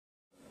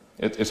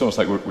It's almost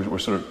like we're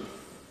sort of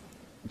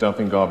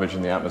dumping garbage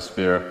in the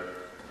atmosphere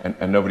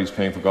and nobody's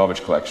paying for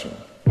garbage collection.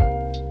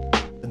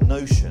 The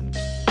notion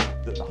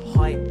that the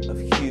height of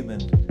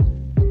human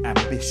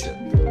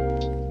ambition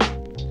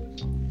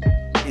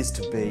is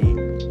to be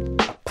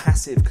a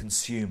passive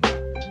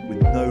consumer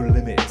with no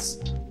limits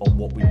on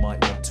what we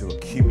might want to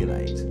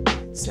accumulate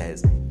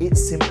says it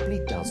simply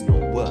does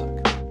not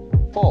work.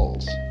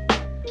 False.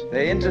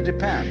 They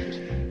interdepend.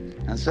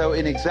 And so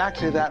in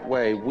exactly that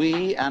way,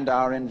 we and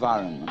our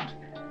environment,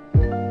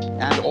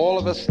 and all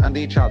of us and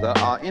each other,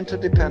 are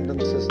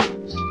interdependent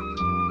systems.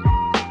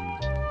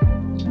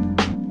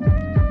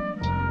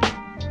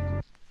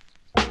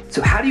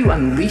 So how do you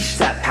unleash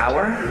that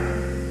power?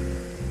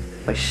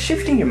 By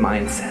shifting your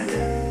mindset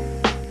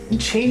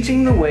and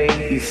changing the way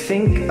you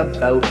think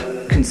about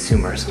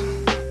consumerism.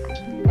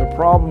 The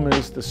problem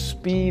is the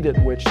speed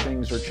at which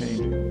things are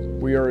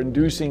changing. We are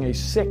inducing a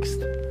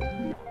sixth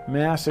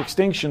mass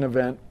extinction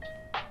event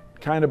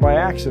kind of by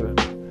accident.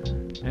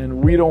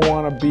 And we don't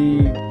want to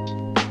be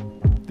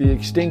the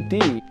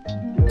extinctee.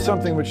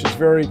 Something which is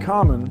very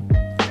common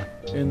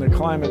in the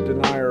climate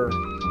denier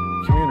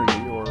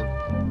community, or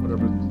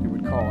whatever you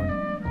would call it,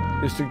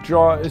 is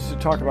to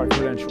talk about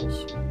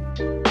credentials.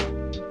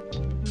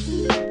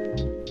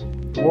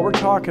 What we're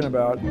talking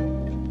about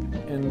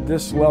in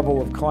this level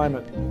of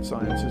climate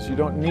science is you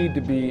don't need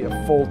to be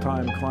a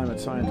full-time climate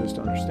scientist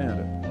to understand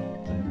it.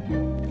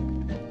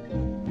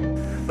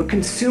 But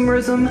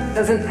consumerism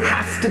doesn't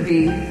have to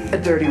be a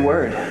dirty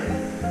word.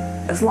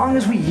 As long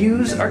as we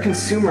use our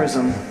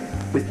consumerism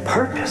with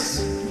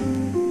purpose.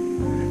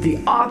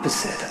 The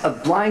opposite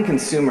of blind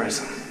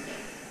consumerism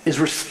is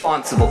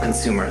responsible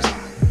consumerism.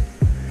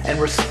 And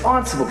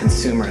responsible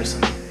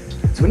consumerism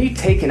is when you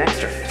take an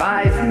extra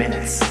 5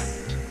 minutes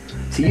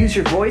to use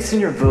your voice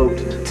and your vote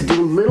to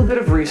do a little bit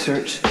of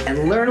research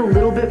and learn a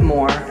little bit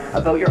more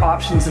about your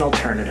options and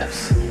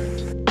alternatives.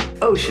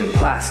 Ocean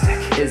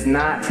plastic is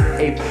not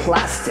a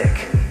plastic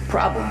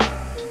problem.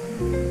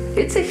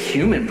 It's a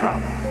human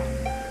problem.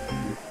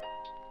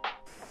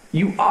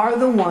 You are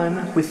the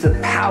one with the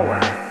power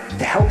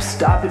to help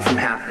stop it from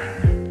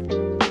happening.